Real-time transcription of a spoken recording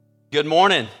Good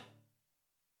morning.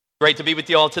 Great to be with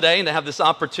you all today and to have this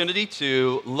opportunity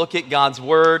to look at God's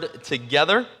Word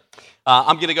together.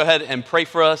 I'm going to go ahead and pray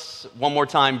for us one more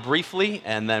time briefly,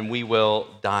 and then we will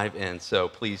dive in. So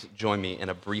please join me in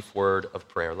a brief word of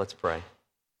prayer. Let's pray.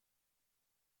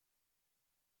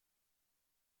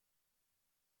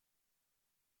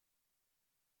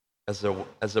 As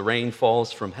the rain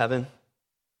falls from heaven,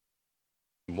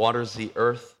 and waters the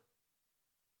earth,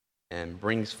 and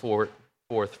brings forth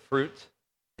fruit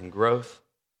and growth.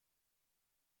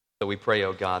 So we pray,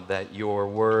 O God, that your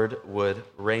word would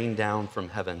rain down from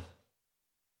heaven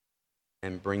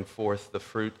and bring forth the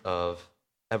fruit of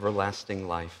everlasting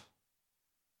life.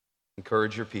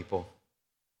 Encourage your people.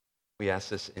 We ask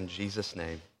this in Jesus'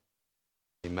 name.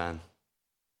 Amen.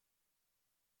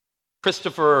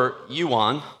 Christopher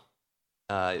Yuan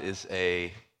is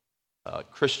a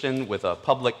Christian with a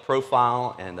public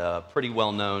profile and a pretty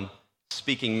well-known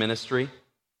speaking ministry.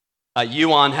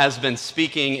 Yuan has been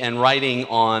speaking and writing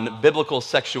on biblical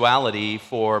sexuality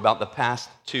for about the past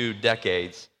 2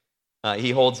 decades.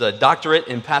 He holds a doctorate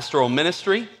in pastoral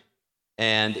ministry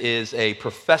and is a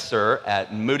professor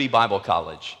at Moody Bible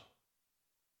College.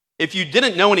 If you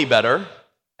didn't know any better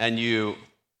and you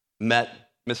met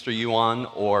Mr. Yuan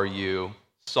or you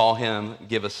saw him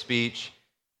give a speech,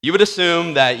 you would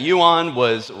assume that Yuan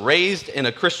was raised in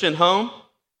a Christian home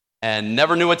and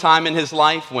never knew a time in his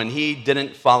life when he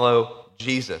didn't follow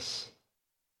Jesus.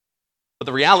 But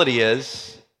the reality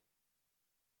is,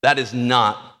 that is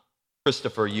not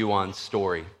Christopher Yuan's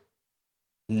story.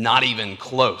 Not even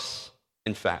close,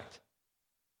 in fact.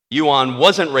 Yuan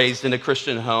wasn't raised in a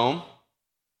Christian home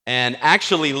and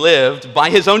actually lived,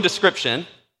 by his own description,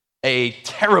 a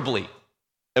terribly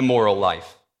immoral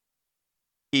life.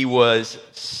 He was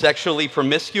sexually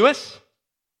promiscuous,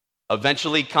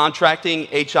 eventually contracting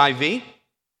HIV.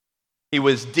 He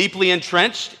was deeply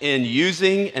entrenched in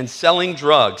using and selling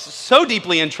drugs, so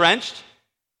deeply entrenched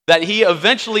that he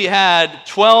eventually had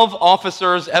 12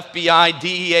 officers, FBI,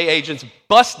 DEA agents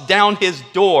bust down his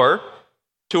door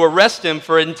to arrest him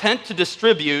for intent to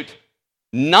distribute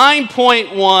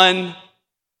 9.1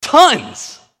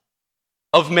 tons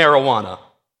of marijuana.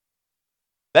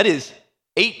 That is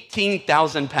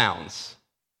 18,000 pounds.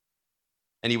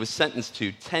 And he was sentenced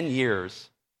to 10 years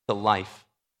to life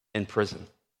in prison.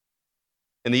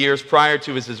 In the years prior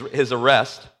to his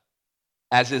arrest,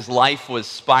 as his life was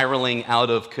spiraling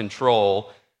out of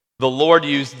control, the Lord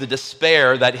used the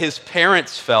despair that his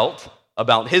parents felt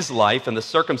about his life and the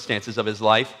circumstances of his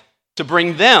life to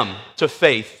bring them to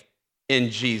faith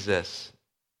in Jesus.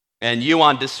 And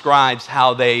Yuan describes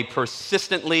how they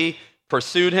persistently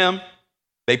pursued him.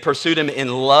 They pursued him in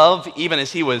love, even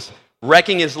as he was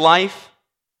wrecking his life.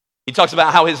 He talks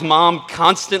about how his mom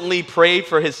constantly prayed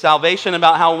for his salvation,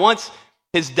 about how once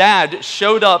his dad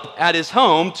showed up at his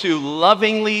home to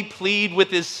lovingly plead with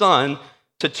his son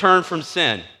to turn from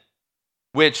sin,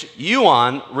 which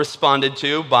Yuan responded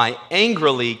to by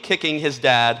angrily kicking his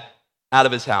dad out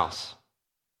of his house.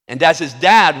 And as his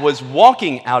dad was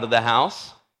walking out of the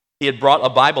house, he had brought a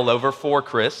Bible over for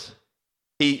Chris.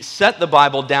 He set the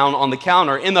Bible down on the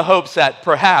counter in the hopes that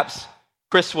perhaps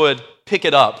Chris would pick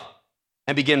it up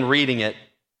and begin reading it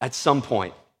at some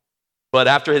point. But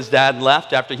after his dad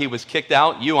left, after he was kicked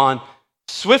out, Yuan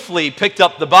swiftly picked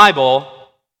up the Bible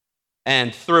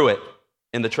and threw it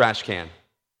in the trash can.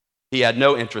 He had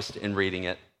no interest in reading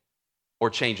it or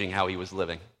changing how he was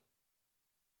living.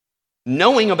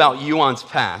 Knowing about Yuan's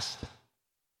past,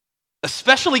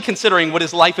 especially considering what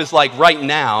his life is like right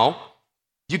now,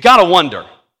 you gotta wonder,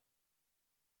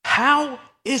 how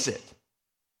is it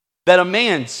that a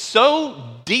man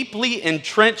so deeply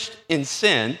entrenched in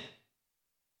sin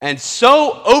and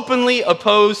so openly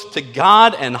opposed to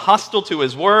God and hostile to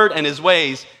his word and his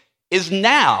ways is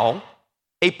now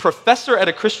a professor at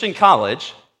a Christian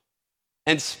college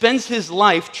and spends his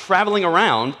life traveling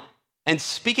around and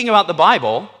speaking about the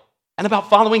Bible and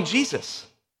about following Jesus?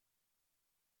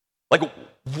 Like,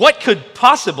 what could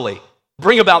possibly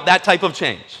bring about that type of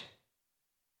change?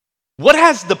 What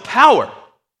has the power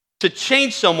to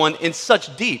change someone in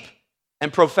such deep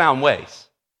and profound ways?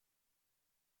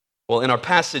 Well, in our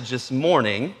passage this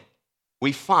morning,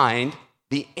 we find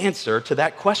the answer to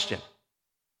that question.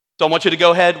 So I want you to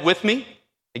go ahead with me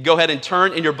and go ahead and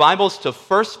turn in your Bibles to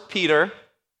 1 Peter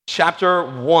chapter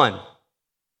 1.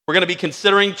 We're going to be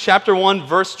considering chapter 1,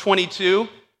 verse 22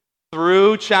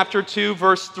 through chapter 2,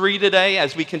 verse 3 today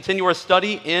as we continue our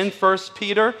study in 1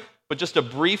 Peter. But just a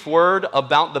brief word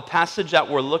about the passage that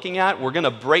we're looking at. We're going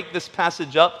to break this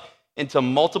passage up into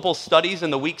multiple studies in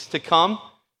the weeks to come.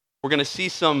 We're going to see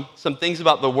some things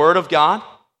about the Word of God.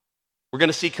 We're going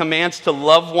to see commands to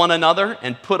love one another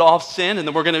and put off sin, and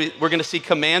then we're going to see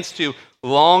commands to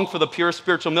long for the pure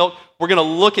spiritual milk. We're going to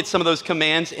look at some of those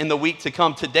commands in the week to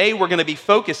come. Today, we're going to be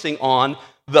focusing on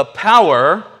the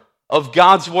power of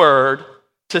God's word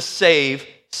to save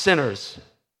sinners.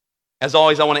 As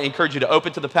always, I want to encourage you to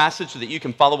open to the passage so that you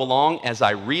can follow along as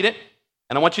I read it.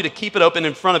 And I want you to keep it open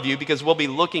in front of you because we'll be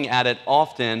looking at it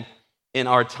often in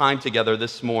our time together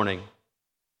this morning.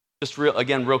 Just real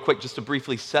quick, just to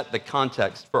briefly set the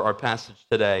context for our passage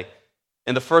today.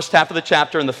 In the first half of the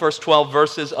chapter, in the first 12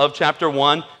 verses of chapter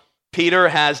 1, Peter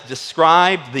has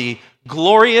described the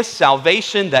glorious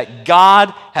salvation that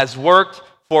God has worked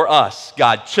for us.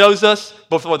 God chose us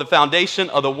before the foundation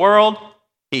of the world.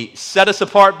 He set us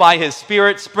apart by his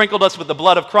Spirit, sprinkled us with the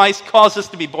blood of Christ, caused us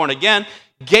to be born again,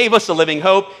 gave us a living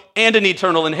hope and an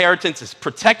eternal inheritance, is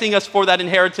protecting us for that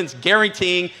inheritance,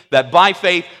 guaranteeing that by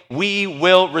faith we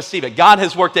will receive it. God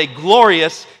has worked a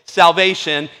glorious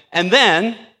salvation, and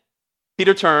then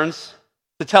Peter turns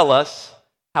to tell us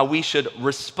how we should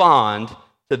respond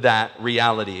to that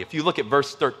reality. If you look at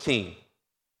verse 13,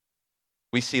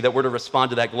 we see that we're to respond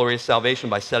to that glorious salvation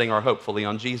by setting our hope fully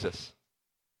on Jesus.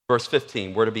 Verse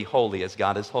 15, we're to be holy as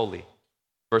God is holy.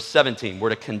 Verse 17, we're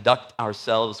to conduct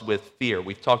ourselves with fear.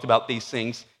 We've talked about these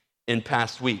things in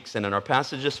past weeks, and in our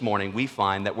passage this morning, we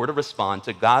find that we're to respond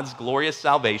to God's glorious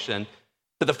salvation,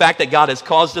 to the fact that God has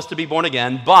caused us to be born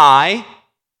again by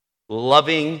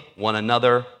loving one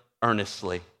another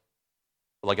earnestly.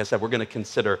 Like I said, we're going to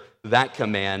consider that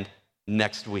command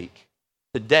next week.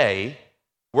 Today,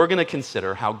 we're going to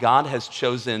consider how God has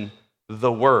chosen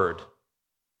the Word,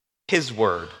 His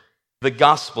Word, the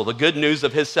gospel, the good news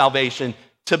of His salvation,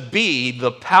 to be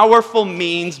the powerful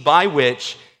means by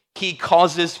which he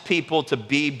causes people to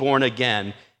be born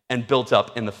again and built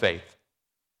up in the faith.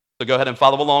 So go ahead and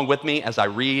follow along with me as I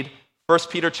read 1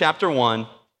 Peter chapter 1,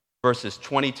 verses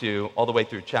 22, all the way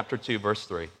through chapter 2, verse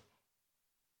 3.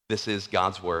 This is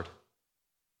God's word.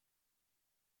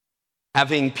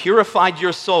 Having purified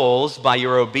your souls by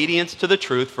your obedience to the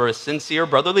truth for a sincere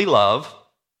brotherly love,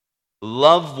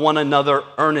 love one another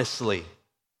earnestly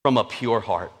from a pure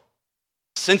heart.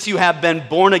 Since you have been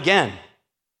born again,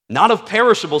 not of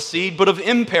perishable seed, but of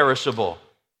imperishable,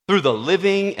 through the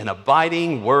living and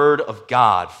abiding word of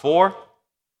God. For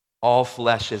all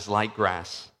flesh is like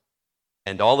grass,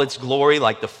 and all its glory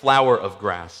like the flower of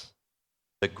grass.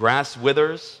 The grass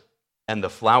withers, and the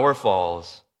flower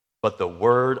falls, but the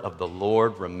word of the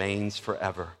Lord remains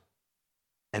forever.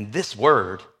 And this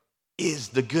word is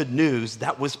the good news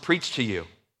that was preached to you.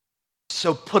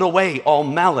 So put away all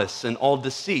malice and all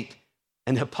deceit,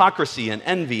 and hypocrisy and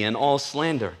envy and all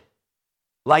slander.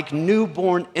 Like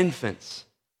newborn infants,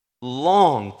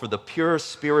 long for the pure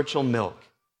spiritual milk,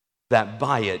 that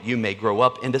by it you may grow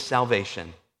up into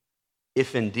salvation,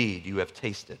 if indeed you have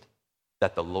tasted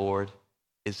that the Lord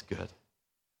is good.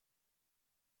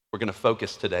 We're going to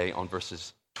focus today on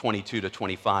verses 22 to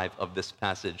 25 of this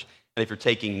passage. And if you're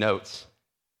taking notes,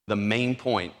 the main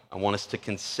point I want us to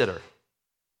consider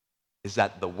is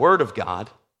that the Word of God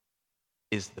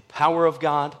is the power of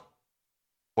God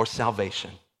for salvation.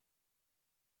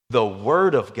 The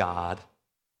Word of God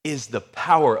is the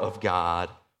power of God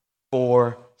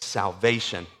for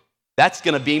salvation. That's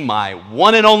going to be my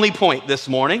one and only point this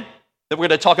morning, that we're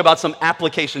going to talk about some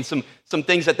applications, some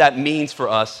things that means for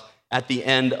us at the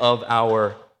end of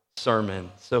our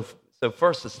sermon. So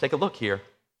first, let's take a look here.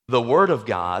 The Word of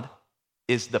God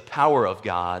is the power of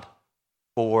God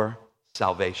for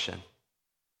salvation.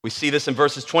 We see this in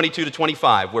verses 22 to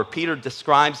 25, where Peter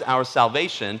describes our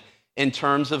salvation in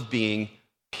terms of being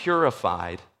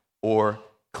purified or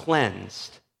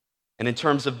cleansed, and in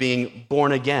terms of being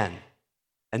born again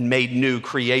and made new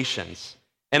creations.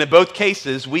 And in both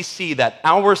cases, we see that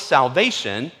our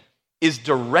salvation is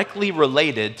directly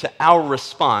related to our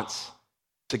response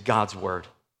to God's word.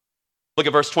 Look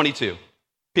at verse 22.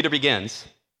 Peter begins,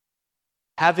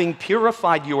 having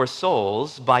purified your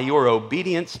souls by your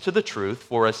obedience to the truth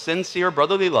for a sincere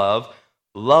brotherly love,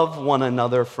 love one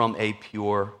another from a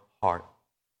pure heart.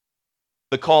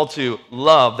 The call to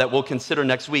love that we'll consider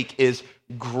next week is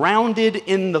grounded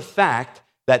in the fact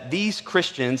that these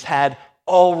Christians had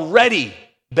already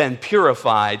been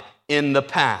purified in the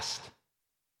past.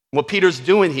 What Peter's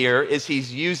doing here is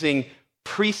he's using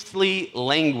priestly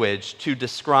language to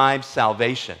describe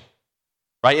salvation.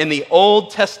 Right? In the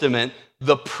Old Testament,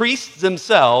 the priests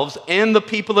themselves and the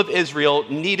people of Israel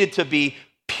needed to be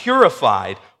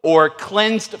purified or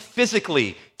cleansed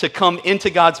physically to come into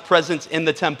God's presence in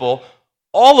the temple,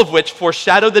 all of which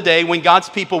foreshadowed the day when God's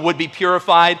people would be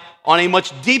purified on a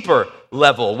much deeper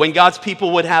level, when God's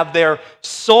people would have their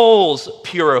souls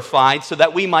purified so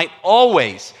that we might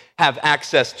always have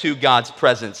access to God's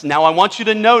presence. Now, I want you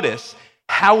to notice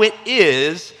how it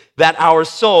is that our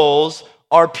souls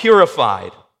are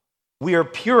purified. We are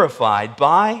purified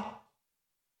by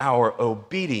our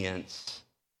obedience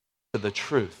to the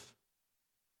truth.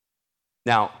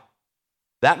 Now,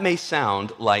 that may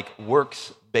sound like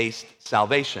works-based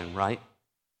salvation, right?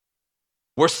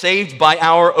 We're saved by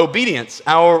our obedience,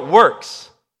 our works.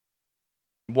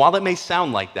 While it may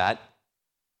sound like that,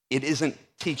 it isn't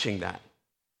teaching that.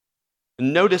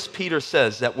 Notice Peter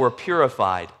says that we're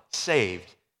purified,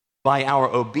 saved by our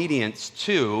obedience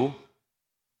to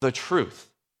the truth.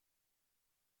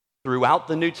 Throughout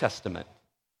the New Testament,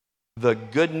 the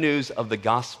good news of the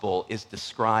gospel is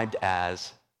described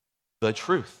as the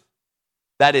truth.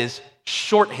 That is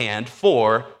shorthand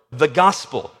for the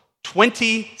gospel.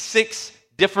 26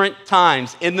 different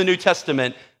times in the New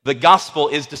Testament, the gospel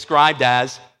is described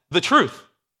as the truth.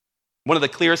 One of the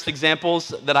clearest examples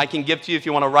that I can give to you, if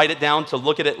you want to write it down to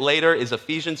look at it later, is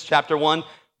Ephesians chapter 1,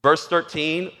 verse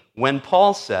 13, when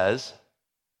Paul says,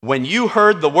 "When you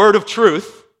heard the word of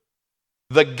truth,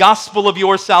 the gospel of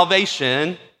your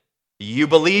salvation, you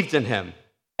believed in him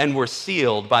and were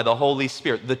sealed by the Holy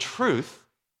Spirit." The truth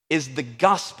is the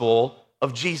gospel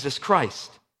of Jesus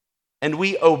Christ. And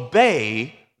we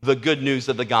obey the good news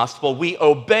of the gospel. We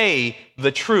obey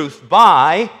the truth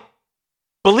by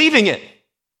believing it,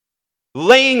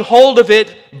 laying hold of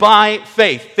it by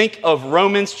faith. Think of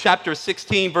Romans chapter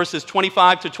 16, verses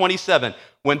 25 to 27,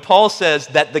 when Paul says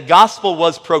that the gospel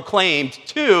was proclaimed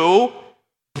to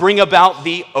bring about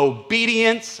the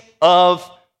obedience of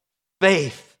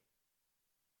faith.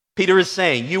 Peter is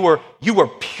saying, you were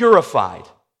purified.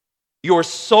 Your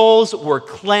souls were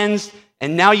cleansed,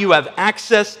 and now you have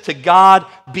access to God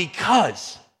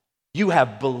because you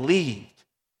have believed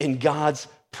in God's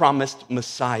promised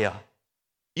Messiah.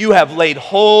 You have laid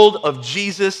hold of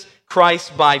Jesus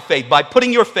Christ by faith. By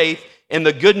putting your faith in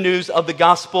the good news of the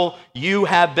gospel, you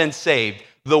have been saved.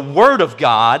 The word of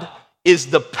God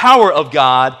is the power of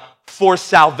God for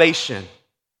salvation.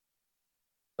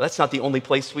 That's not the only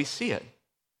place we see it.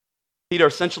 Peter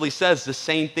essentially says the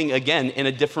same thing again in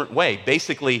a different way.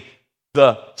 Basically,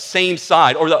 the same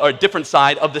side or a different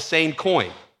side of the same coin.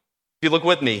 If you look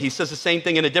with me, he says the same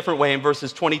thing in a different way in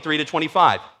verses 23 to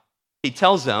 25. He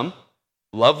tells them,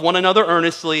 love one another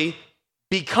earnestly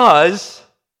because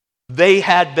they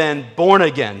had been born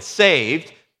again,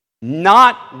 saved,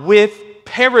 not with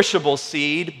perishable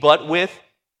seed, but with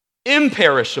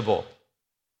imperishable.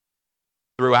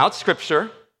 Throughout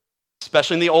Scripture,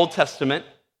 especially in the Old Testament,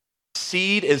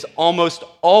 seed is almost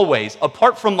always,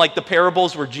 apart from like the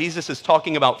parables where Jesus is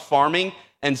talking about farming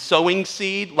and sowing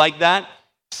seed like that,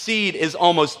 seed is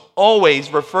almost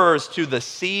always refers to the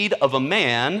seed of a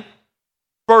man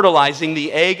fertilizing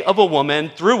the egg of a woman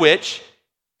through which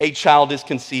a child is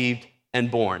conceived and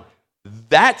born.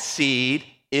 That seed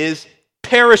is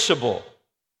perishable.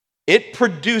 It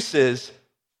produces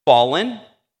fallen,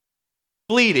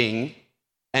 fleeting,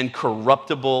 and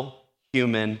corruptible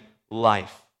human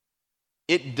life.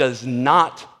 It does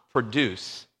not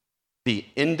produce the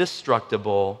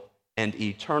indestructible and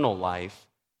eternal life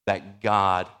that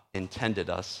God intended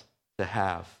us to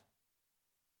have.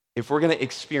 If we're going to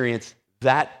experience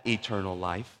that eternal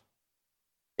life,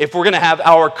 if we're going to have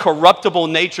our corruptible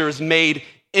natures made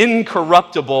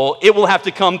incorruptible, it will have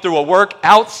to come through a work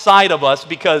outside of us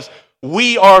because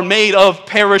we are made of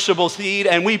perishable seed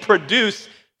and we produce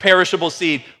perishable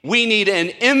seed. We need an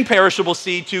imperishable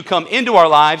seed to come into our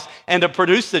lives and to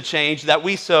produce the change that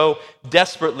we so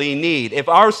desperately need. If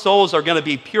our souls are going to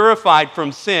be purified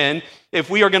from sin,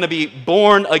 if we are going to be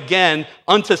born again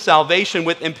unto salvation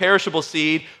with imperishable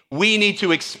seed, we need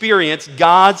to experience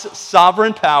God's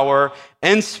sovereign power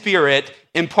and spirit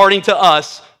imparting to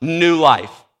us new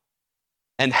life.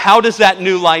 And how does that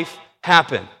new life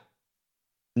happen?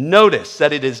 Notice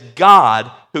that it is God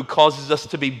who causes us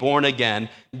to be born again.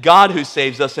 God who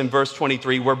saves us in verse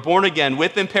 23. We're born again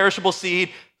with imperishable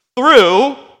seed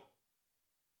through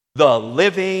the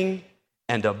living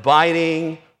and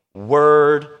abiding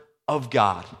Word of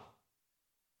God.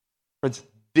 Friends,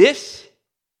 this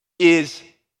is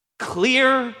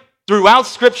clear throughout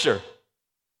Scripture.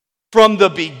 From the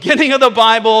beginning of the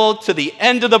Bible to the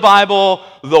end of the Bible,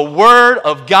 the Word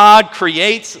of God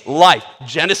creates life.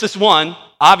 Genesis 1,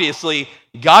 obviously,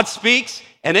 God speaks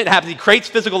and it happens. He creates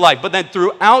physical life. But then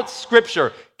throughout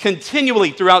Scripture,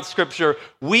 continually throughout Scripture,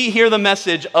 we hear the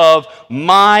message of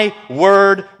my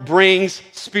Word brings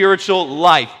spiritual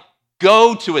life.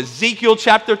 Go to Ezekiel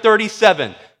chapter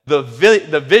 37. the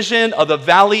vision of the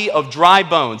valley of dry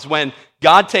bones. When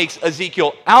God takes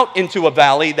Ezekiel out into a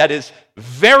valley that is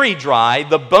very dry,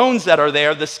 the bones that are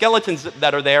there, the skeletons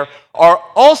that are there, are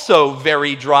also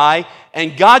very dry.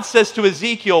 And God says to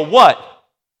Ezekiel, what?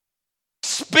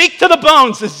 Speak to the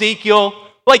bones, Ezekiel.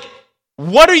 Like,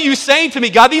 what are you saying to me,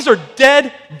 God? These are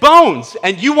dead bones,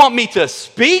 and you want me to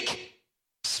speak?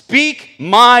 Speak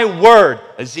my word.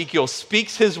 Ezekiel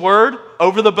speaks his word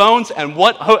over the bones, and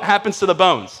what happens to the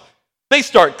bones? They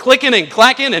start clicking and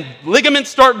clacking, and ligaments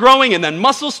start growing, and then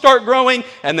muscles start growing,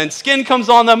 and then skin comes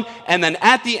on them, and then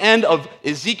at the end of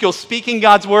Ezekiel speaking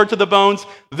God's word to the bones,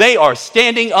 they are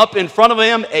standing up in front of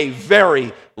him, a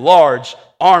very large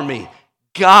army.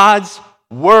 God's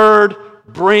word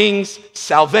brings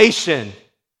salvation.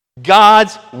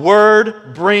 God's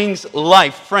word brings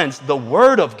life. Friends, the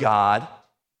word of God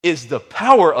is the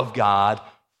power of God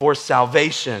for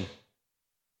salvation.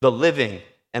 The living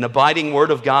and abiding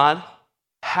word of God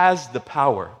has the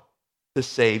power to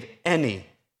save any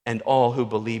and all who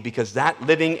believe, because that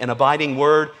living and abiding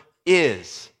word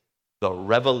is the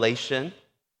revelation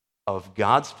of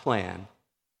God's plan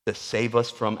to save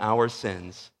us from our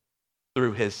sins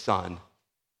through his Son,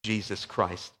 Jesus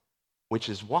Christ. Which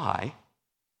is why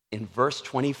in verse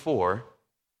 24,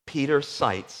 Peter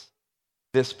cites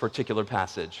this particular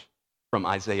passage from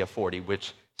Isaiah 40,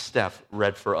 which Steph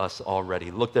read for us already.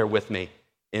 Look there with me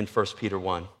in 1 Peter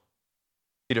 1.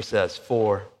 Peter says,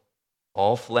 "For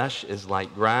all flesh is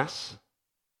like grass,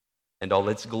 and all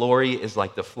its glory is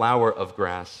like the flower of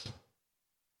grass.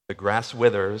 The grass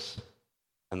withers,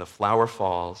 and the flower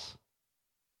falls,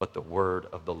 but the word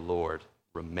of the Lord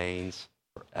remains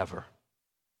forever."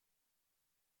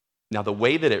 Now, the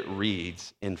way that it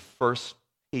reads in 1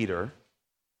 Peter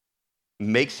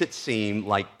makes it seem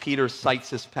like Peter cites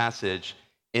this passage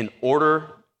in order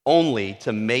only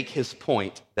to make his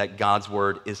point that God's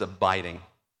word is abiding.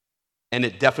 And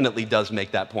it definitely does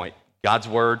make that point. God's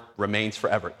word remains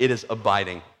forever. It is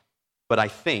abiding. But I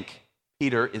think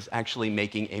Peter is actually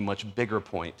making a much bigger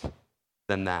point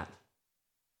than that.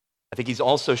 I think he's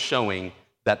also showing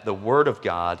that the word of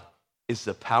God is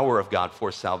the power of God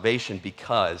for salvation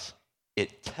because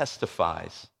it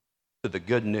testifies to the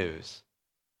good news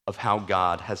of how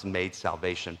God has made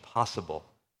salvation possible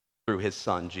through his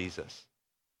Son, Jesus.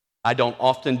 I don't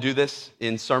often do this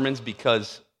in sermons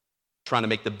because I'm trying to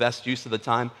make the best use of the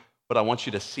time, but I want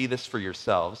you to see this for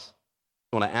yourselves.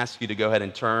 I want to ask you to go ahead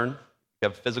and turn. If you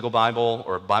have a physical Bible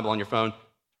or a Bible on your phone,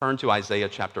 turn to Isaiah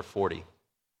chapter 40.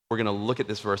 We're going to look at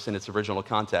this verse in its original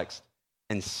context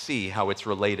and see how it's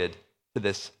related to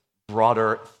this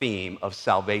broader theme of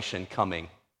salvation coming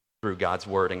through God's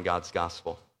word and God's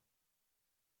gospel.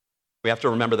 We have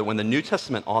to remember that when the New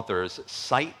Testament authors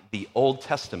cite the Old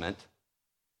Testament,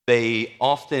 they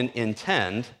often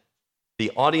intend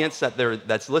the audience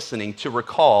that's listening to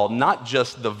recall not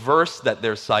just the verse that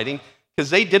they're citing,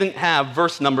 because they didn't have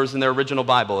verse numbers in their original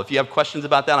Bible. If you have questions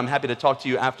about that, I'm happy to talk to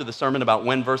you after the sermon about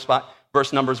when verse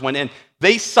numbers went in.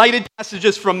 They cited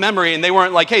passages from memory, and they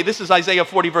weren't like, hey, this is Isaiah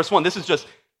 40, verse 1. This is just,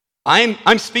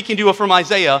 I'm speaking to you from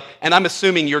Isaiah, and I'm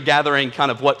assuming you're gathering kind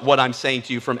of what I'm saying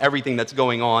to you from everything that's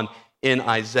going on in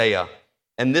Isaiah.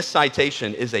 And this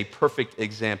citation is a perfect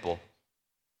example.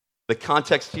 The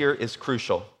context here is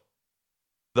crucial.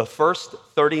 The first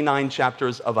 39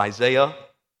 chapters of Isaiah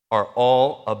are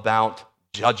all about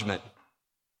judgment.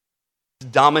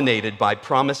 It's dominated by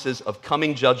promises of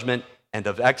coming judgment and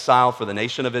of exile for the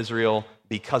nation of Israel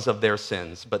because of their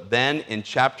sins. But then in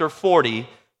chapter 40,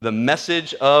 the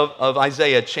message of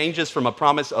Isaiah changes from a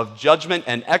promise of judgment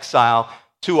and exile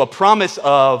to a promise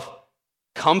of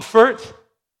comfort,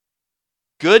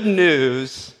 good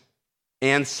news,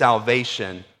 and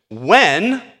salvation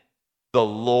when the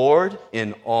Lord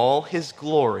in all his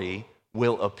glory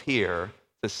will appear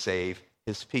to save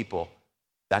his people.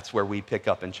 That's where we pick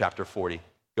up in chapter 40.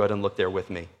 Go ahead and look there with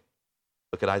me.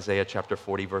 Look at Isaiah chapter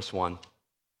 40, verse 1.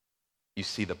 You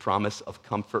see the promise of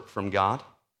comfort from God.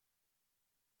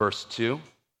 Verse 2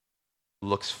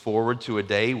 looks forward to a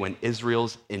day when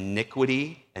Israel's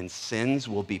iniquity and sins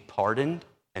will be pardoned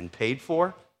and paid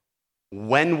for.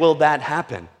 When will that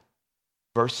happen?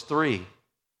 Verse 3,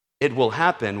 it will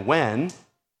happen when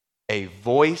a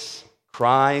voice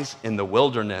cries in the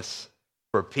wilderness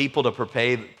for people to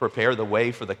prepare the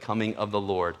way for the coming of the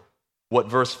Lord. What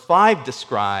verse 5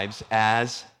 describes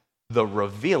as the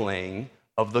revealing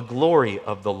of the glory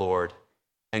of the Lord.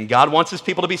 And God wants his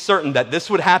people to be certain that this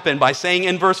would happen by saying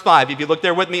in verse 5, if you look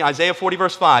there with me, Isaiah 40,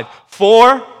 verse 5,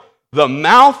 for the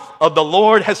mouth of the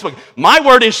Lord has spoken. My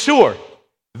word is sure.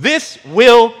 This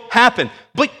will happen.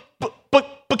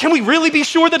 But can we really be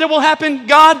sure that it will happen,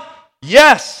 God?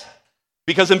 Yes,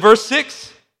 Because in verse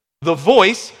 6, the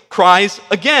voice cries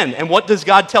again. And what does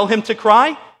God tell him to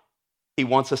cry? He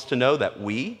wants us to know that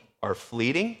we are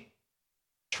fleeting,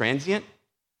 transient,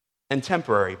 and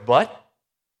temporary. But,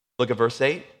 look at verse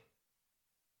 8,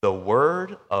 the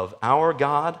word of our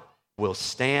God will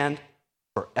stand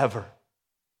forever.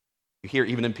 You hear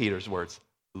even in Peter's words,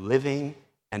 living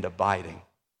and abiding.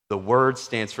 The word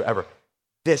stands forever.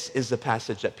 This is the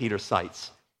passage that Peter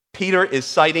cites. Peter is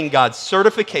citing God's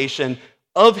certification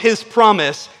of his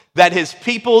promise that his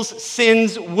people's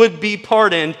sins would be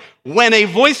pardoned when a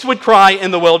voice would cry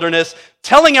in the wilderness,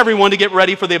 telling everyone to get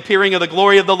ready for the appearing of the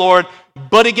glory of the Lord.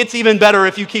 But it gets even better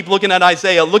if you keep looking at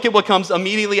Isaiah. Look at what comes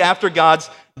immediately after God's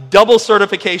double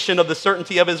certification of the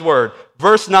certainty of his word.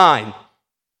 Verse 9,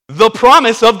 the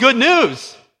promise of good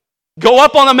news. Go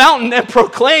up on a mountain and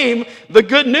proclaim the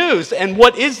good news. And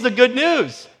what is the good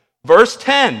news? Verse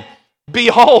 10,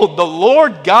 behold, the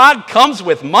Lord God comes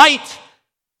with might.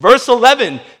 Verse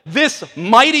 11, this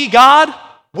mighty God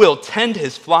will tend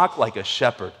his flock like a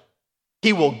shepherd.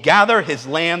 He will gather his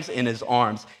lambs in his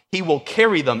arms. He will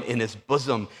carry them in his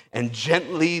bosom and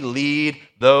gently lead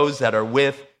those that are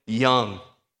with young.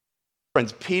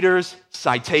 Friends, Peter's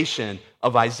citation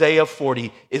of Isaiah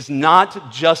 40 is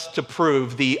not just to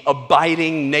prove the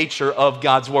abiding nature of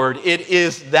God's word. It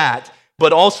is that,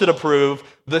 but also to prove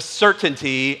the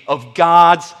certainty of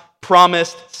God's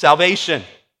promised salvation.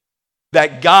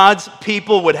 That God's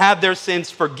people would have their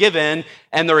sins forgiven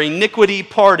and their iniquity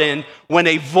pardoned when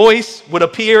a voice would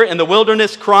appear in the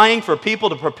wilderness crying for people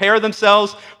to prepare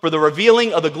themselves for the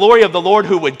revealing of the glory of the Lord,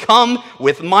 who would come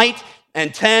with might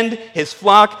and tend his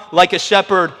flock like a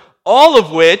shepherd, all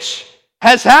of which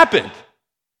has happened.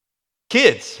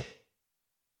 Kids,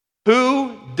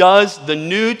 who does the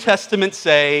New Testament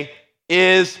say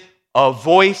is a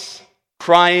voice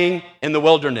crying in the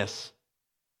wilderness?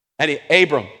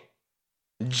 Abram.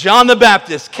 John the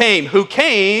Baptist came. Who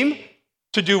came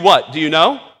to do what? Do you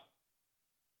know?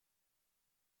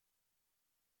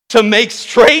 To make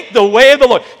straight the way of the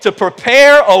Lord, to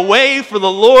prepare a way for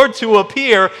the Lord to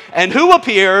appear. And who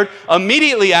appeared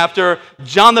immediately after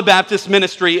John the Baptist's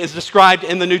ministry is described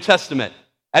in the New Testament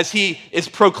as he is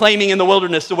proclaiming in the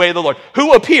wilderness the way of the Lord?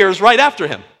 Who appears right after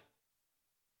him?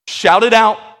 Shout it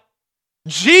out.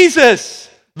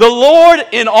 Jesus, the Lord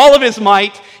in all of his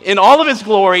might, in all of his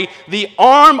glory. The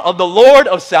arm of the Lord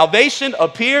of salvation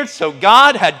appeared, so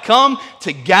God had come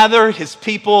to gather his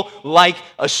people like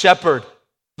a shepherd.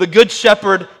 The good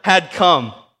shepherd had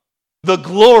come. The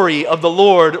glory of the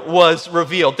Lord was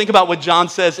revealed. Think about what John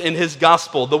says in his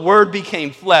gospel. The word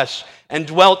became flesh and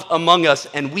dwelt among us,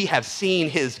 and we have seen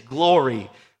his glory,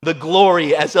 the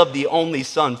glory as of the only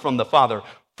Son from the Father,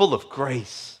 full of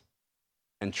grace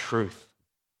and truth.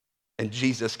 And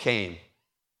Jesus came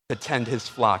to tend his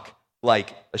flock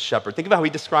like a shepherd. Think about how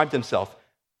he described himself.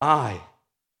 I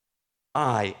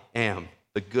am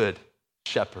the good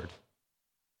shepherd.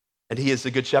 And he is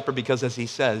the good shepherd because, as he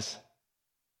says,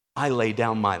 I lay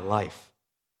down my life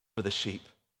for the sheep.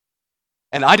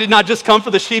 And I did not just come for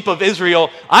the sheep of Israel.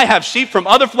 I have sheep from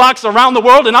other flocks around the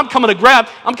world, and I'm coming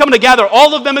to gather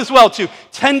all of them as well, to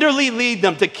tenderly lead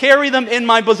them, to carry them in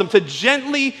my bosom, to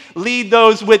gently lead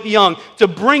those with young, to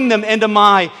bring them into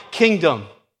my kingdom.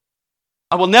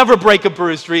 I will never break a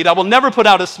bruised reed. I will never put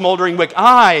out a smoldering wick.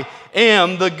 I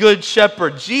am the good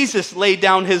shepherd. Jesus laid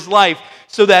down his life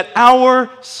so that our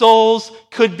souls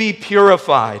could be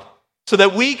purified, so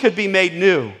that we could be made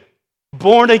new,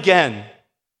 born again,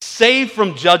 saved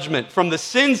from judgment, from the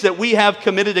sins that we have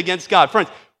committed against God. Friends,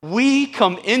 we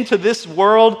come into this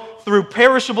world through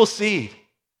perishable seed.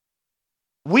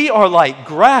 We are like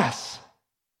grass,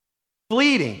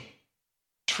 fleeting,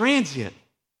 transient,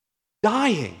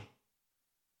 dying.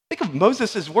 Think of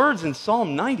Moses' words in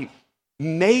Psalm 90.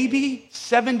 Maybe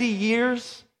 70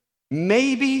 years,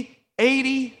 maybe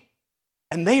 80,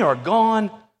 and they are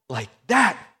gone like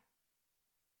that.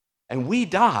 And we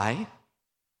die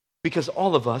because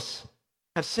all of us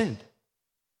have sinned.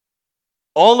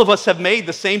 All of us have made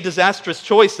the same disastrous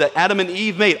choice that Adam and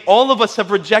Eve made. All of us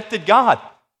have rejected God.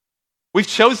 We've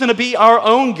chosen to be our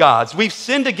own gods. We've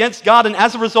sinned against God, and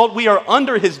as a result, we are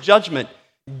under his judgment,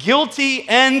 guilty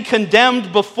and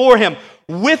condemned before him,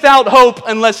 without hope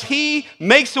unless he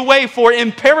makes a way for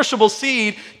imperishable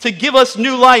seed to give us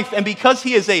new life. And because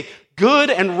he is a good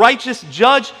and righteous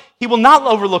judge, he will not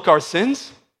overlook our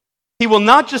sins. He will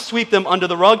not just sweep them under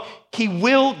the rug. He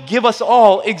will give us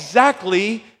all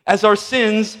exactly as our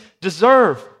sins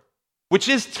deserve, which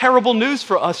is terrible news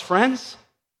for us, friends.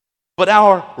 But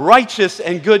our righteous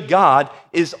and good God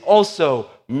is also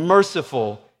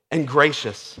merciful and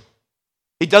gracious.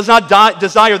 He does not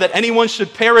desire that anyone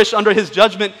should perish under his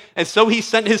judgment, and so he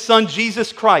sent his Son,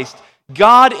 Jesus Christ,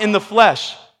 God in the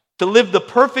flesh, to live the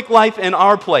perfect life in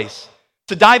our place,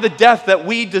 to die the death that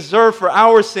we deserve for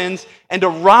our sins, and to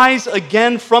rise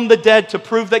again from the dead to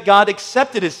prove that God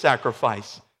accepted his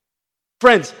sacrifice.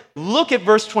 Friends, look at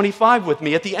verse 25 with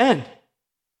me at the end.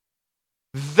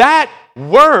 That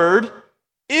word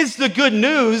is the good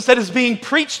news that is being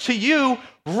preached to you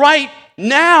right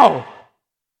now.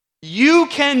 You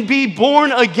can be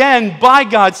born again by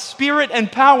God's Spirit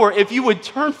and power if you would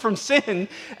turn from sin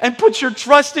and put your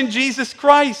trust in Jesus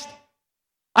Christ.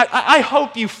 I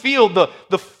hope you feel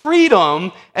the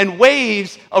freedom and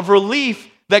waves of relief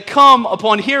that come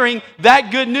upon hearing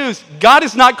that good news. God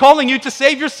is not calling you to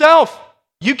save yourself.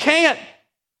 You can't.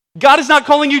 God is not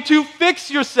calling you to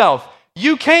fix yourself.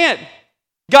 You can't.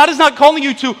 God is not calling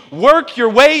you to work your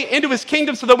way into his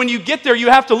kingdom so that when you get there, you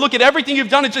have to look at everything you've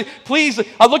done and just, please,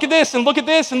 look at this and look at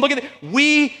this and look at it.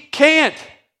 We can't.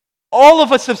 All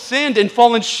of us have sinned and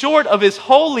fallen short of his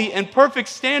holy and perfect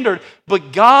standard,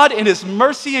 but God in his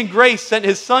mercy and grace sent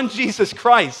his Son, Jesus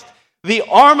Christ, the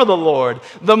arm of the Lord,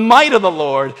 the might of the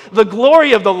Lord, the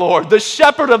glory of the Lord, the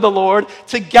shepherd of the Lord,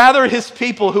 to gather his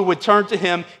people who would turn to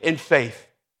him in faith.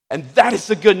 And that is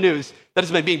the good news that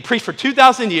has been being preached for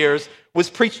 2,000 years, was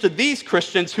preached to these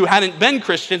Christians who hadn't been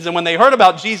Christians, and when they heard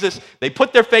about Jesus, they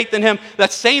put their faith in him.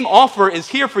 That same offer is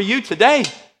here for you today.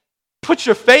 Put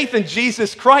your faith in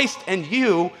Jesus Christ and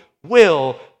you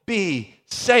will be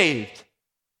saved.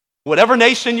 Whatever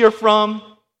nation you're from,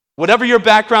 whatever your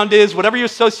background is, whatever your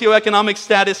socioeconomic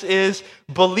status is,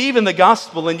 believe in the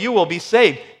gospel and you will be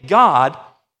saved. God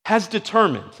has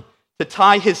determined to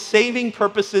tie his saving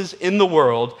purposes in the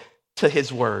world to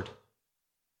his word.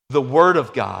 The word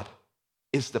of God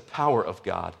is the power of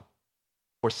God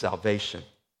for salvation.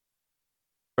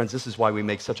 Friends, this is why we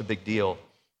make such a big deal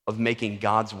of making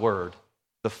God's word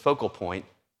the focal point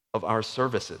of our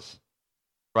services,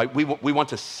 right? We want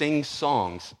to sing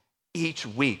songs each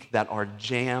week that are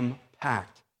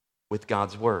jam-packed with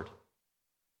God's word.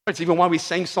 It's even why we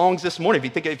sang songs this morning.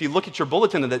 If you look at your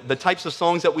bulletin and the types of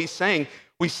songs that we sang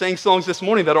songs this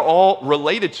morning that are all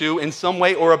related to, in some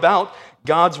way or about,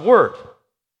 God's word.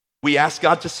 We asked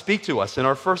God to speak to us in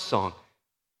our first song,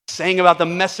 sang about the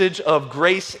message of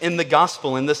grace in the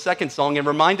gospel in the second song, and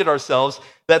reminded ourselves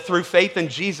that through faith in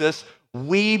Jesus,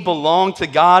 we belong to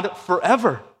God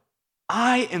forever.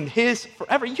 I am his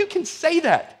forever. You can say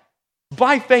that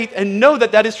by faith and know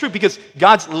that that is true because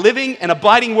God's living and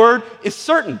abiding word is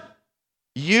certain.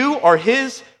 You are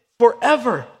his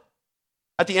forever.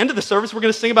 At the end of the service, we're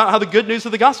going to sing about how the good news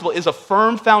of the gospel is a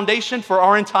firm foundation for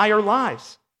our entire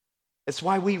lives. It's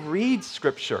why we read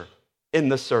scripture in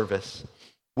the service.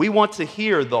 We want to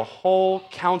hear the whole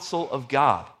counsel of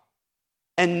God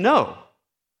and know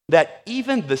that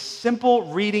even the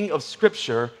simple reading of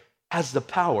scripture has the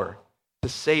power to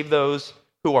save those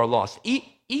who are lost.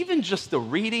 Even just the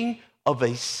reading of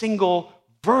a single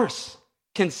verse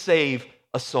can save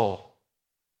a soul.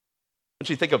 Don't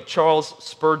you think of Charles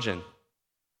Spurgeon,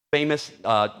 famous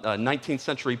 19th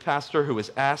century pastor who was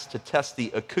asked to test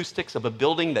the acoustics of a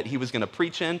building that he was going to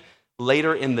preach in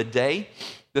later in the day.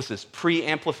 This is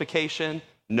pre-amplification,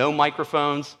 no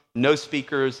microphones, no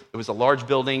speakers. It was a large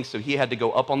building, so he had to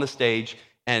go up on the stage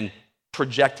and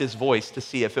project his voice to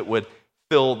see if it would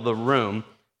fill the room.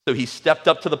 So he stepped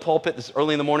up to the pulpit this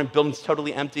early in the morning, building's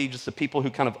totally empty, just the people who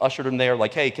kind of ushered him there,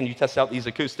 like, hey, can you test out these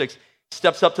acoustics?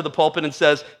 Steps up to the pulpit and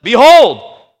says,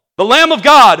 "Behold, the Lamb of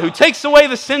God who takes away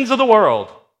the sins of the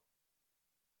world."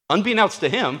 Unbeknownst to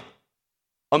him,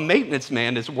 a maintenance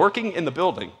man is working in the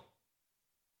building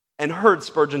and heard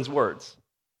Spurgeon's words.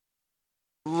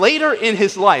 Later in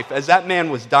his life, as that man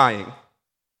was dying,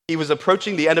 he was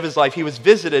approaching the end of his life. He was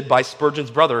visited by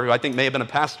Spurgeon's brother, who I think may have been a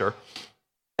pastor.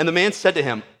 And the man said to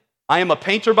him, "I am a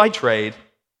painter by trade.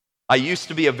 I used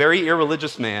to be a very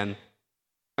irreligious man.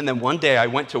 And then one day I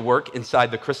went to work inside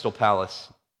the Crystal Palace.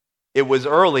 It was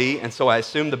early, and so I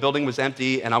assumed the building was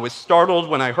empty, and I was startled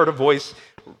when I heard a voice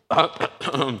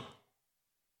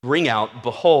ring out,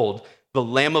 'Behold, the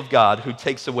Lamb of God who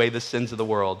takes away the sins of the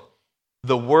world.'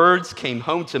 The words came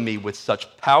home to me with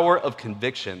such power of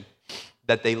conviction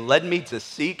that they led me to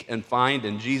seek and find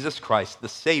in Jesus Christ the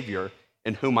Savior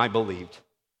in whom I believed.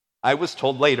 I was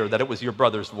told later that it was your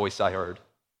brother's voice I heard.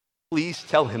 Please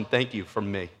tell him thank you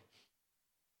from me."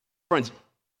 Friends,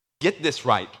 get this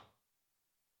right.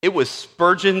 It was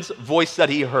Spurgeon's voice that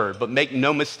he heard, but make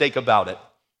no mistake about it.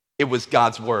 It was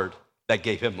God's word that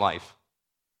gave him life.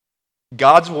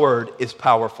 God's word is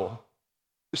powerful.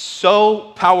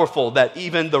 So powerful that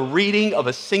even the reading of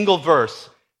a single verse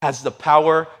has the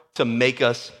power to make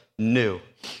us new.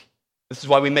 This is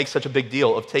why we make such a big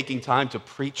deal of taking time to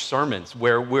preach sermons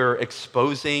where we're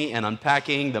exposing and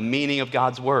unpacking the meaning of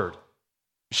God's word,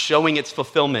 showing its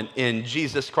fulfillment in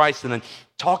Jesus Christ, and then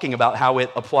talking about how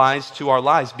it applies to our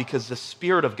lives, because the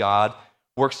Spirit of God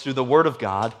works through the Word of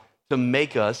God to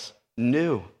make us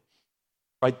new.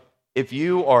 Right? If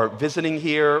you are visiting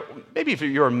here, maybe if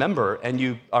you're a member and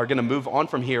you are going to move on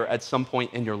from here at some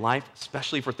point in your life,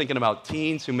 especially if we're thinking about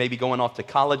teens who may be going off to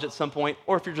college at some point,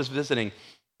 or if you're just visiting,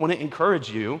 I want to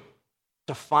encourage you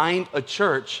to find a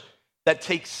church that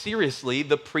takes seriously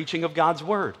the preaching of God's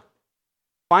word.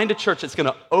 Find a church that's going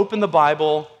to open the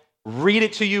Bible, read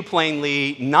it to you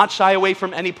plainly, not shy away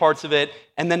from any parts of it,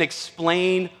 and then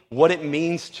explain what it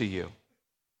means to you.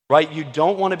 Right? You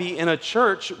don't want to be in a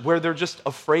church where they're just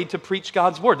afraid to preach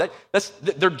God's word.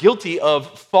 They're guilty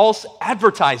of false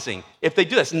advertising if they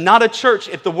do this. Not a church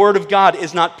if the word of God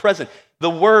is not present. The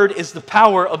word is the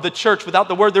power of the church. Without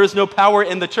the word, there is no power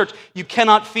in the church. You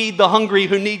cannot feed the hungry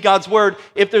who need God's word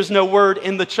if there's no word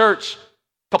in the church. A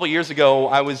couple years ago,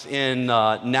 I was in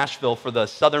Nashville for the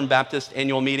Southern Baptist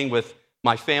annual meeting with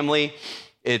my family.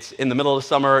 It's in the middle of the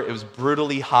summer. It was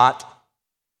brutally hot.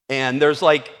 And there's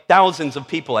like thousands of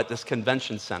people at this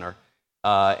convention center.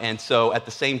 And so at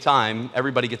the same time,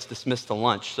 everybody gets dismissed to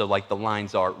lunch. So like the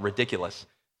lines are ridiculous.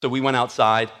 So we went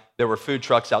outside. There were food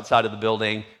trucks outside of the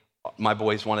building. My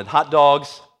boys wanted hot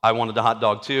dogs. I wanted a hot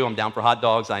dog too. I'm down for hot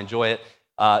dogs. I enjoy it.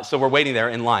 So we're waiting there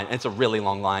in line. And it's a really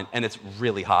long line. And it's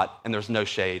really hot. And there's no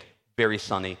shade. Very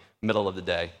sunny. Middle of the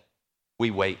day.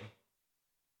 We wait.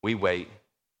 We wait.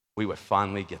 We would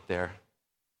finally get there.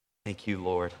 Thank you,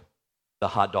 Lord. The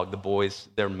hot dog, the boys,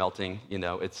 they're melting. You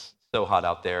know, it's so hot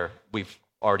out there. We've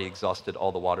already exhausted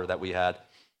all the water that we had.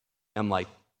 I'm like,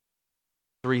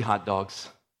 3 hot dogs.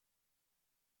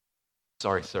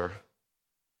 Sorry, sir.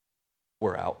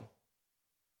 We're out.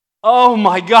 Oh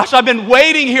my gosh, I've been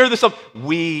waiting here this time.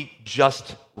 We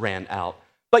just ran out.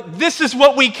 Like, this is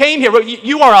what we came here.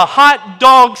 You are a hot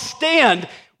dog stand.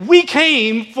 We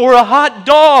came for a hot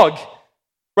dog.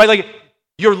 Right? Like,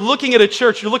 you're looking at a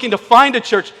church, you're looking to find a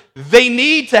church. They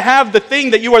need to have the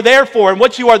thing that you are there for, and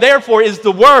what you are there for is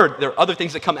the word. There are other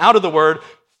things that come out of the word,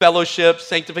 fellowship,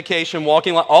 sanctification,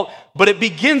 walking, all, but it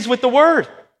begins with the word.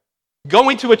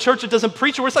 Going to a church that doesn't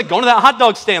preach a word, it's like going to that hot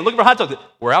dog stand, looking for hot dogs.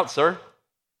 We're out, sir.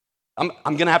 I'm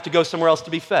going to have to go somewhere else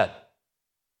to be fed.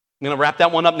 I'm going to wrap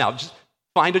that one up now. Just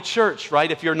find a church, right?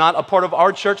 If you're not a part of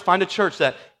our church, find a church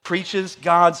that preaches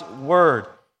God's word.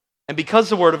 And because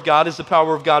the word of God is the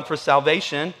power of God for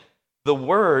salvation, the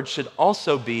word should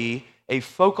also be a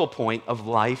focal point of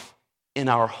life in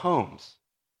our homes.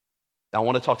 Now, I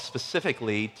want to talk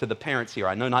specifically to the parents here.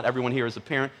 I know not everyone here is a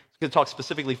parent. I'm going to talk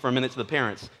specifically for a minute to the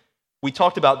parents. We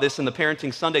talked about this in the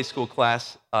parenting Sunday school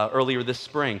class earlier this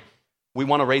spring. We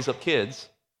want to raise up kids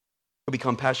who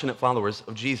become passionate followers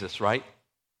of Jesus, right?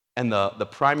 And the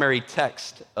primary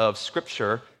text of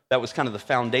Scripture that was kind of the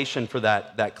foundation for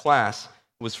that class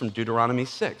was from Deuteronomy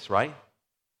 6, right?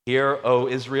 Hear, O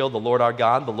Israel, the Lord our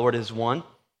God, the Lord is one.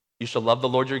 You shall love the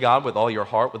Lord your God with all your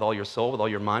heart, with all your soul, with all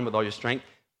your mind, with all your strength.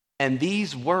 And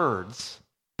these words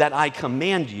that I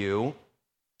command you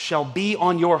shall be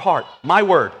on your heart. My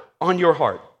word, on your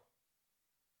heart.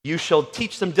 You shall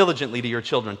teach them diligently to your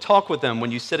children. Talk with them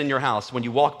when you sit in your house, when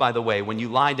you walk by the way, when you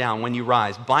lie down, when you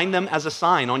rise. Bind them as a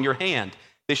sign on your hand.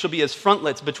 They shall be as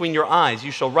frontlets between your eyes.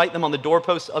 You shall write them on the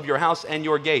doorposts of your house and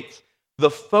your gates. The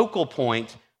focal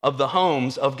point of the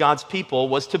homes of God's people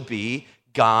was to be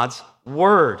God's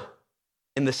word.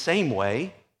 In the same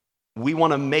way, we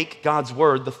want to make God's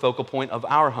word the focal point of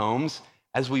our homes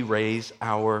as we raise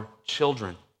our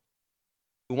children.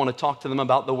 We want to talk to them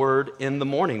about the word in the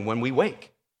morning when we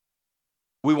wake.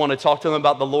 We want to talk to them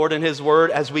about the Lord and his word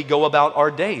as we go about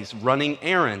our days, running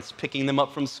errands, picking them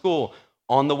up from school,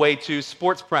 on the way to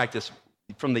sports practice,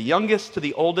 from the youngest to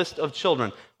the oldest of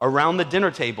children, around the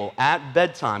dinner table, at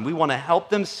bedtime. We want to help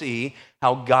them see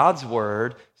how God's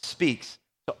word speaks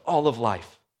to all of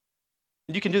life.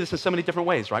 And you can do this in so many different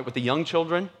ways, right? With the young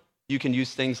children, you can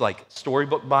use things like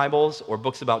storybook Bibles or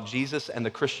books about Jesus and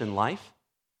the Christian life.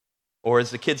 Or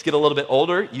as the kids get a little bit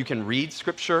older, you can read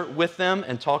Scripture with them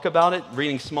and talk about it,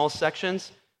 reading small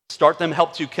sections. Start them,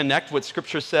 help to connect what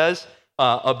Scripture says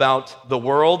about the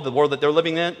world that they're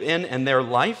living in and their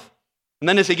life. And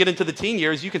then as they get into the teen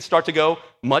years, you can start to go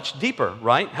much deeper,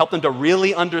 right? Help them to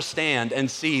really understand and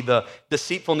see the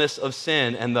deceitfulness of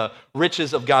sin and the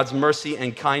riches of God's mercy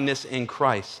and kindness in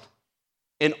Christ.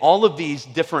 In all of these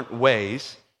different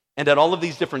ways and at all of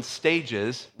these different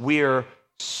stages, we're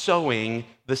sowing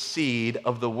the seed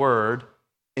of the word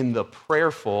in the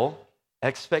prayerful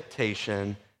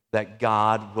expectation that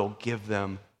God will give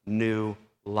them new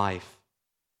life.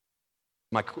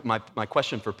 My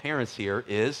question for parents here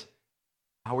is,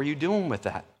 how are you doing with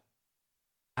that?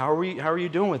 How are you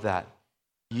doing with that?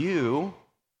 You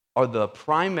are the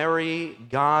primary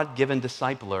God-given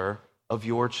discipler of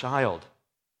your child.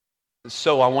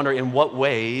 So I wonder, in what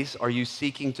ways are you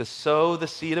seeking to sow the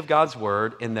seed of God's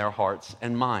word in their hearts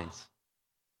and minds?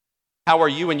 How are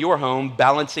you in your home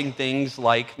balancing things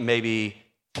like maybe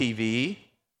TV,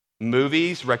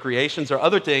 movies, recreations, or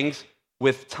other things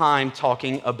with time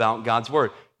talking about God's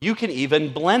word? You can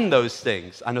even blend those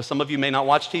things. I know some of you may not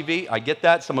watch TV. I get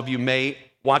that. Some of you may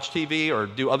watch TV or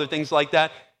do other things like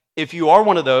that. If you are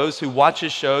one of those who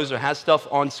watches shows or has stuff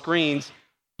on screens,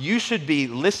 you should be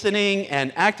listening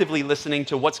and actively listening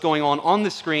to what's going on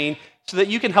the screen so that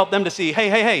you can help them to see,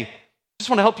 hey, just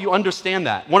want to help you understand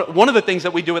that. One of the things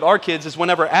that we do with our kids is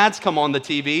whenever ads come on the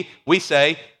TV, we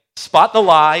say, spot the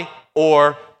lie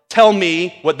or tell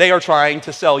me what they are trying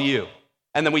to sell you.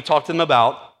 And then we talk to them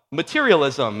about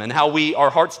materialism and how our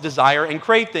hearts desire and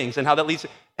crave things and how that leads to,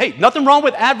 hey, nothing wrong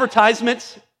with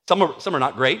advertisements. Some are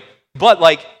not great, but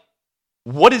like,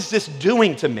 what is this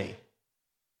doing to me?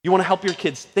 You want to help your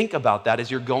kids think about that as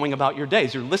you're going about your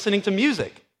days. You're listening to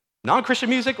music, non-Christian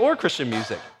music or Christian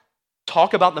music.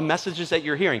 Talk about the messages that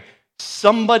you're hearing.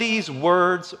 Somebody's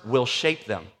words will shape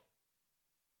them.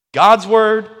 God's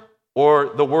word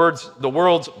or the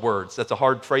world's words. That's a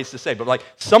hard phrase to say, but like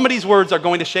somebody's words are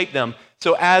going to shape them.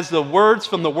 So as the words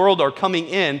from the world are coming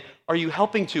in, are you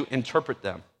helping to interpret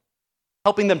them?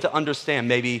 Helping them to understand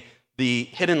maybe the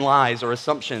hidden lies or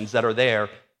assumptions that are there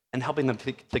and helping them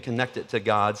to connect it to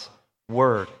God's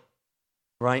word,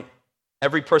 right?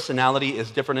 Every personality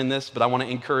is different in this, but I want to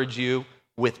encourage you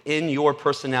within your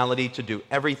personality to do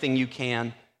everything you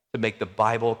can to make the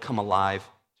Bible come alive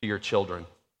to your children.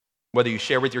 Whether you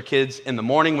share with your kids in the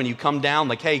morning when you come down,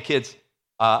 like, hey, kids,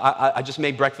 I just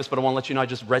made breakfast, but I want to let you know I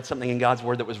just read something in God's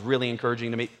word that was really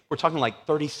encouraging to me. We're talking like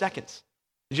 30 seconds.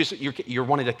 You're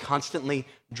wanting to constantly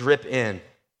drip in.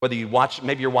 Whether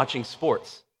maybe you're watching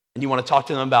sports, and you want to talk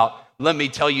to them about, let me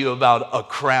tell you about a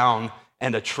crown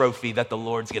and a trophy that the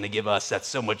Lord's going to give us that's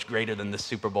so much greater than the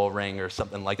Super Bowl ring or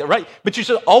something like that, right? But you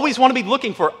should always want to be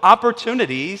looking for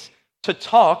opportunities to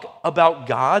talk about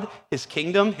God, his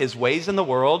kingdom, his ways in the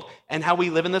world, and how we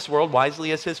live in this world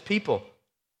wisely as his people.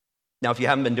 Now, if you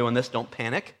haven't been doing this, don't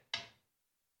panic.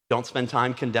 Don't spend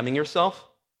time condemning yourself.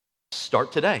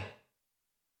 Start today.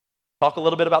 Talk a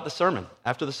little bit about the sermon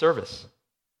after the service.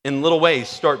 In little ways,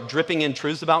 start dripping in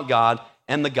truths about God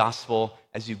and the gospel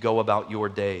as you go about your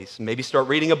days. Maybe start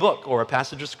reading a book or a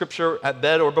passage of scripture at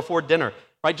bed or before dinner,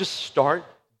 right? Just start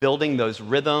building those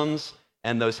rhythms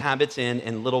and those habits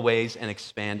in little ways and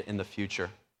expand in the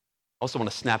future. I also want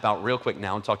to snap out real quick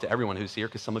now and talk to everyone who's here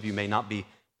because some of you may not be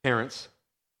parents.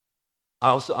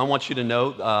 I want you to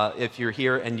know if you're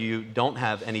here and you don't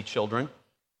have any children,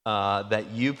 that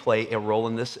you play a role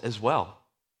in this as well.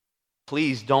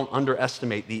 Please don't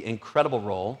underestimate the incredible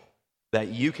role that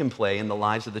you can play in the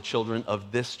lives of the children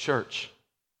of this church.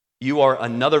 You are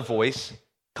another voice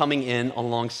coming in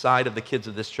alongside of the kids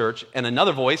of this church, and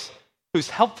another voice who's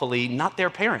helpfully not their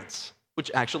parents, which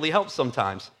actually helps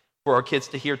sometimes for our kids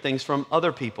to hear things from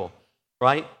other people,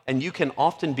 right? And you can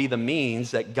often be the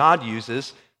means that God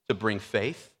uses to bring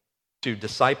faith, to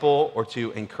disciple, or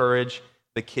to encourage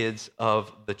the kids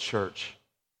of the church.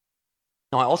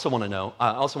 Now, I also want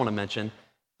to mention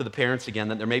to the parents again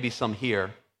that there may be some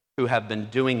here who have been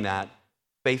doing that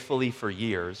faithfully for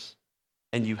years,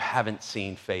 and you haven't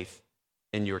seen faith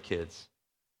in your kids.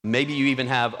 Maybe you even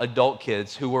have adult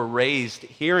kids who were raised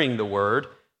hearing the word,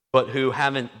 but who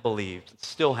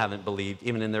still haven't believed,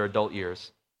 even in their adult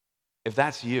years. If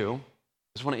that's you,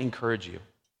 I just want to encourage you.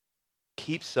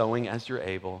 Keep sowing as you're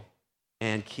able,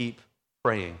 and keep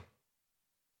praying.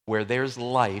 Where there's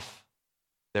life,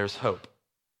 there's hope.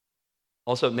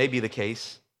 Also, it may be the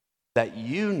case that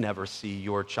you never see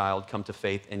your child come to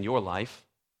faith in your life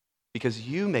because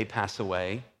you may pass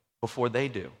away before they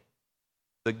do.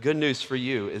 The good news for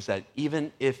you is that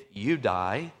even if you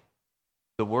die,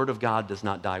 the word of God does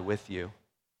not die with you.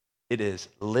 It is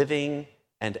living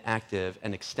and active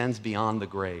and extends beyond the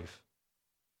grave.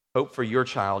 Hope for your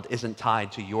child isn't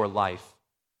tied to your life,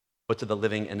 but to the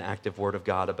living and active word of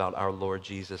God about our Lord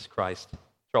Jesus Christ.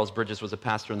 Charles Bridges was a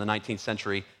pastor in the 19th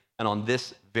century, and on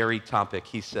this very topic,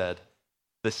 he said,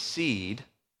 "The seed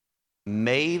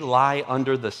may lie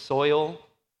under the soil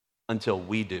until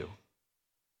we do,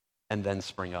 and then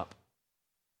spring up."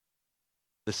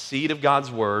 The seed of God's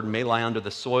word may lie under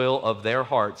the soil of their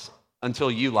hearts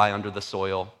until you lie under the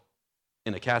soil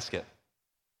in a casket,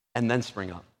 and then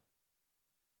spring up.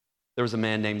 There was a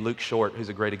man named Luke Short who's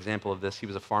a great example of this. He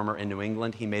was a farmer in New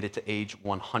England. He made it to age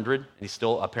 100, and he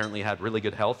still apparently had really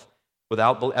good health. He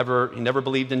never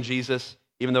believed in Jesus,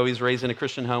 even though he was raised in a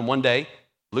Christian home. One day,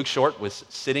 Luke Short was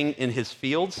sitting in his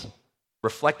fields,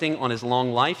 reflecting on his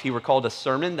long life. He recalled a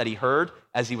sermon that he heard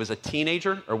as he was a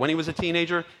teenager, or when he was a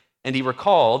teenager, and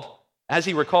as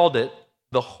he recalled it,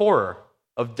 the horror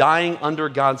of dying under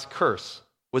God's curse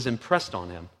was impressed on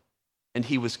him, and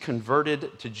he was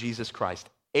converted to Jesus Christ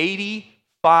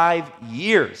 85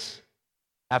 years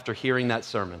after hearing that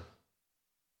sermon.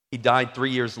 He died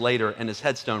 3 years later, and his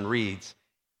headstone reads,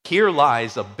 "Here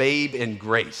lies a babe in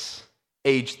grace,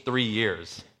 aged 3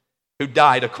 years, who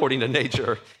died according to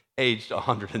nature, aged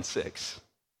 106.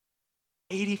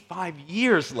 85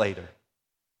 years later.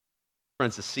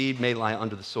 Friends, the seed may lie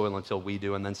under the soil until we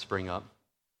do and then spring up.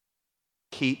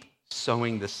 Keep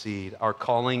sowing the seed. Our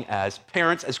calling as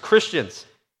parents, as Christians,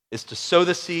 is to sow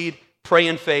the seed, pray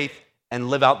in faith, and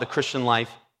live out the Christian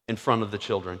life in front of the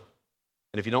children.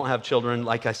 And if you don't have children,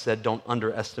 like I said, don't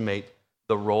underestimate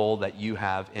the role that you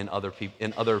have in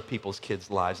other people's kids'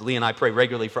 lives. Lee and I pray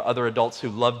regularly for other adults who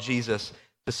love Jesus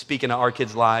to speak into our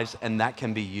kids' lives, and that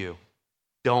can be you.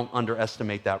 Don't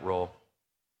underestimate that role.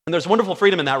 And there's wonderful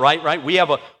freedom in that, right? We have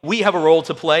a role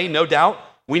to play, no doubt.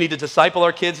 We need to disciple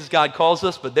our kids as God calls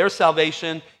us, but their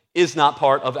salvation is not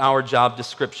part of our job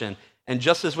description. And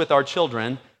just as with our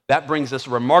children, that brings us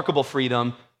remarkable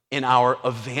freedom in our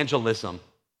evangelism,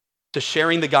 to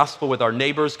sharing the gospel with our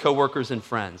neighbors, coworkers, and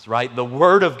friends, right? The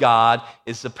word of God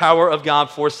is the power of God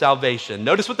for salvation.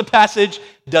 Notice what the passage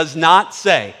does not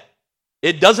say.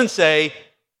 It doesn't say,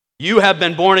 you have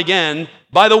been born again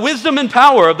by the wisdom and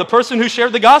power of the person who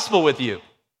shared the gospel with you.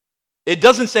 It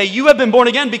doesn't say you have been born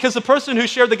again because the person who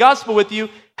shared the gospel with you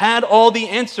had all the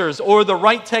answers or the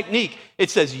right technique.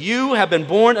 It says you have been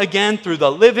born again through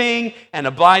the living and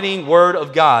abiding word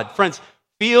of God. Friends,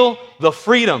 feel the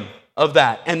freedom of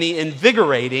that and the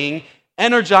invigorating,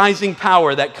 energizing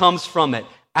power that comes from it.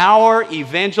 Our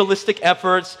evangelistic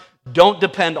efforts don't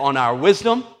depend on our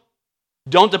wisdom,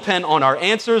 don't depend on our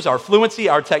answers, our fluency,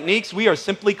 our techniques. We are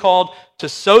simply called to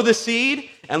sow the seed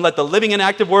and let the living and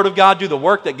active word of God do the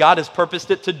work that God has purposed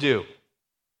it to do.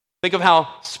 Think of how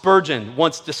Spurgeon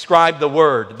once described the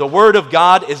word. The word of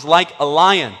God is like a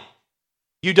lion.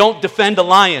 You don't defend a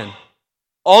lion.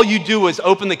 All you do is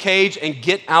open the cage and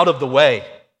get out of the way.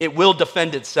 It will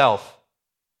defend itself.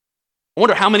 I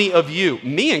wonder how many of you,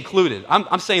 me included,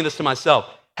 I'm saying this to myself,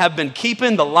 have been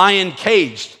keeping the lion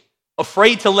caged,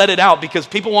 afraid to let it out because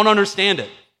people won't understand it,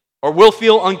 or we'll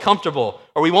feel uncomfortable,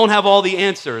 or we won't have all the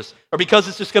answers, or because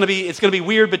it's going to be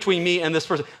weird between me and this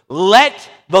person. Let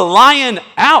the lion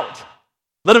out.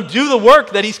 Let him do the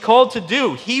work that he's called to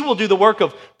do. He will do the work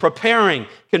of preparing,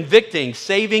 convicting,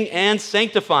 saving, and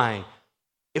sanctifying.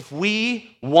 If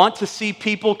we want to see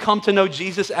people come to know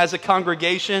Jesus as a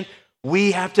congregation,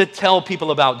 we have to tell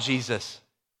people about Jesus.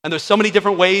 And there's so many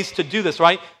different ways to do this,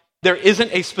 right? There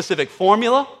isn't a specific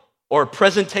formula or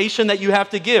presentation that you have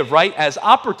to give, right? As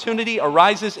opportunity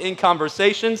arises in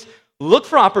conversations, look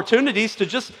for opportunities to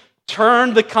just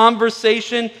turn the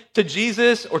conversation to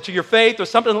Jesus or to your faith or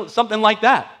something like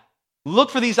that. Look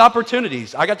for these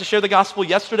opportunities. I got to share the gospel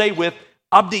yesterday with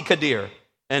Abdi Kadir,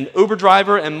 an Uber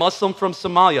driver and Muslim from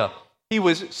Somalia. He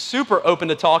was super open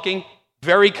to talking,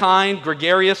 very kind,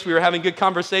 gregarious. We were having good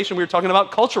conversation. We were talking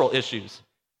about cultural issues.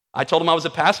 I told him I was a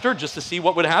pastor just to see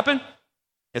what would happen.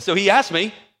 And so he asked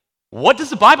me, what does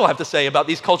the Bible have to say about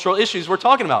these cultural issues we're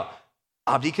talking about?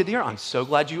 Abdi Kadir, I'm so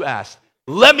glad you asked.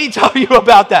 Let me tell you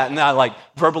about that. And I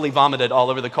verbally vomited all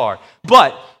over the car.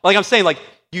 But I'm saying,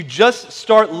 you just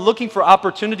start looking for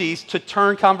opportunities to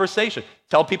turn conversation.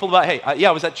 Tell people about, hey,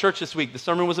 I was at church this week. The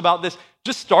sermon was about this.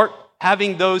 Just start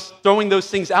throwing those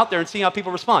things out there and seeing how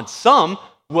people respond. Some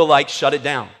will shut it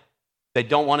down. They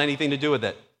don't want anything to do with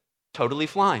it. Totally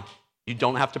fine. You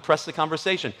don't have to press the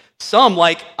conversation. Some,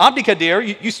 like Abdi Kadir,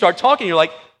 you start talking, you're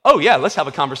like, oh yeah, let's have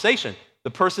a conversation.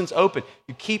 The person's open.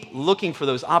 You keep looking for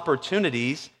those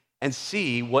opportunities and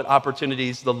see what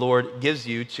opportunities the Lord gives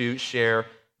you to share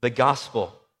the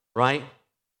gospel, right?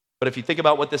 But if you think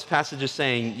about what this passage is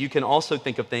saying, you can also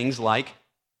think of things like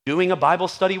doing a Bible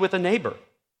study with a neighbor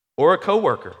or a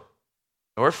coworker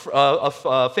or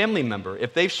a family member.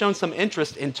 If they've shown some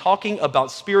interest in talking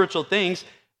about spiritual things,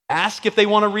 ask if they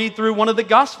want to read through one of the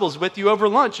Gospels with you over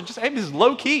lunch and just, hey, this is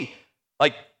low key.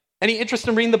 Any interest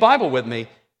in reading the Bible with me?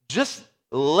 Just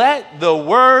let the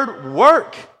word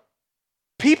work.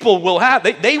 People will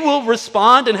they will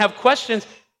respond and have questions,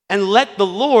 and let the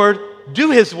Lord do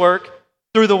his work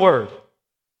through the word.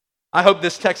 I hope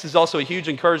this text is also a huge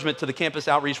encouragement to the campus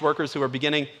outreach workers who are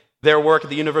beginning their work at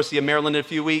the University of Maryland in a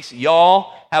few weeks.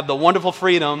 Y'all have the wonderful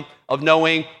freedom of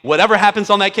knowing whatever happens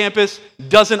on that campus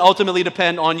doesn't ultimately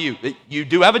depend on you. You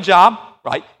do have a job,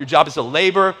 right? Your job is to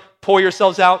labor, pour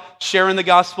yourselves out, sharing the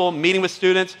gospel, meeting with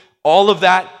students, all of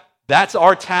that. That's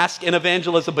our task in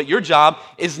evangelism, but your job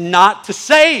is not to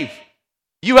save.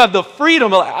 You have the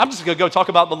freedom. I'm just going to go talk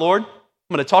about the Lord.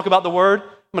 I'm going to talk about the Word.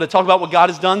 I'm going to talk about what God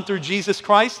has done through Jesus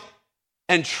Christ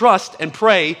and trust and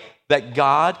pray that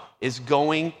God is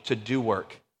going to do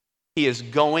work. He is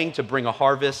going to bring a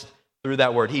harvest through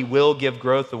that Word. He will give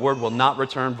growth. The Word will not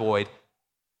return void.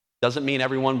 Doesn't mean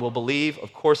everyone will believe.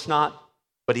 Of course not.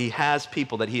 But He has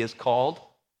people that He has called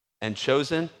and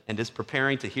chosen and is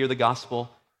preparing to hear the gospel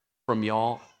from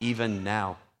y'all even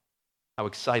now. How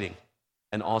exciting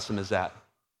and awesome is that?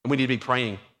 And we need to be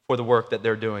praying for the work that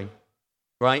they're doing,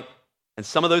 right? And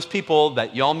some of those people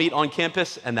that y'all meet on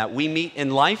campus and that we meet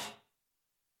in life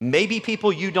may be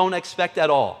people you don't expect at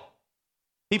all.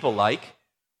 People like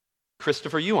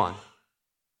Christopher Yuan.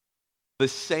 The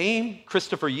same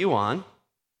Christopher Yuan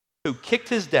who kicked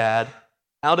his dad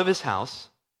out of his house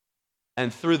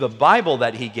and threw the Bible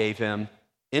that he gave him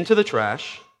into the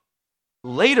trash,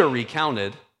 later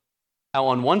recounted how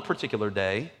on one particular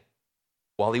day,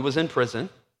 while he was in prison,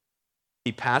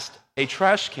 he passed a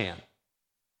trash can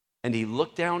and he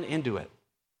looked down into it.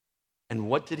 And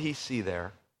what did he see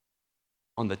there?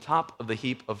 On the top of the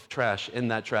heap of trash in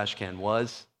that trash can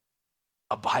was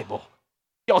a Bible.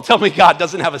 Y'all tell me God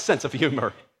doesn't have a sense of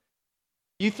humor.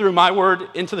 You threw my word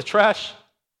into the trash.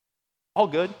 All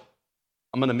good.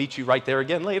 I'm going to meet you right there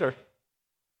again later.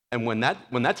 And when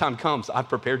that time comes, I've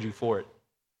prepared you for it.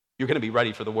 You're going to be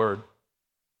ready for the word.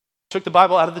 Took the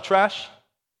Bible out of the trash,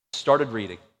 started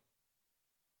reading.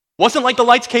 Wasn't like the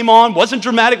lights came on, wasn't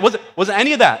dramatic, wasn't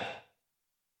any of that.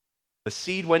 The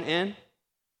seed went in,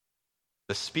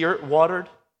 the Spirit watered,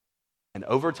 and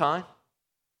over time,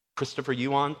 Christopher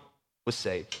Yuan was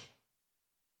saved.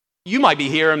 You might be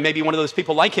here and maybe one of those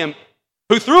people like him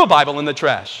who threw a Bible in the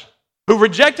trash, who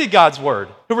rejected God's word,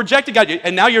 who rejected God,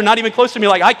 and now you're not even close to me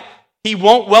like, he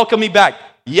won't welcome me back.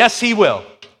 Yes, he will.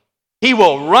 He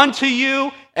will run to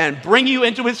you and bring you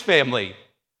into his family.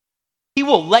 He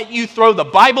will let you throw the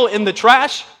Bible in the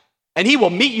trash, and he will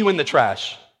meet you in the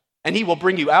trash, and he will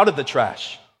bring you out of the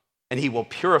trash, and he will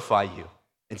purify you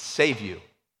and save you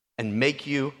and make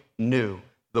you new.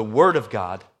 The word of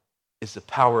God is the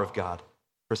power of God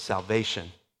for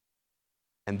salvation.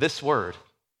 And this word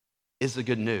is the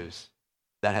good news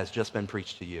that has just been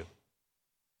preached to you.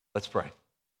 Let's pray.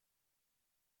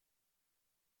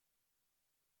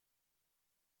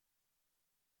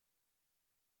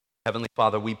 Heavenly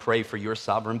Father, we pray for your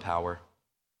sovereign power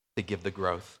to give the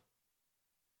growth,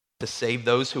 to save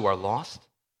those who are lost,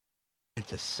 and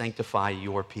to sanctify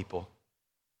your people.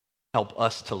 Help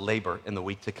us to labor in the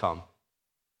week to come,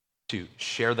 to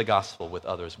share the gospel with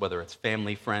others, whether it's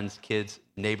family, friends, kids,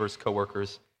 neighbors,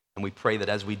 coworkers. And we pray that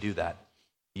as we do that,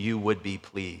 you would be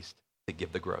pleased to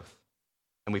give the growth.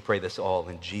 And we pray this all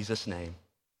in Jesus' name.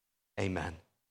 Amen.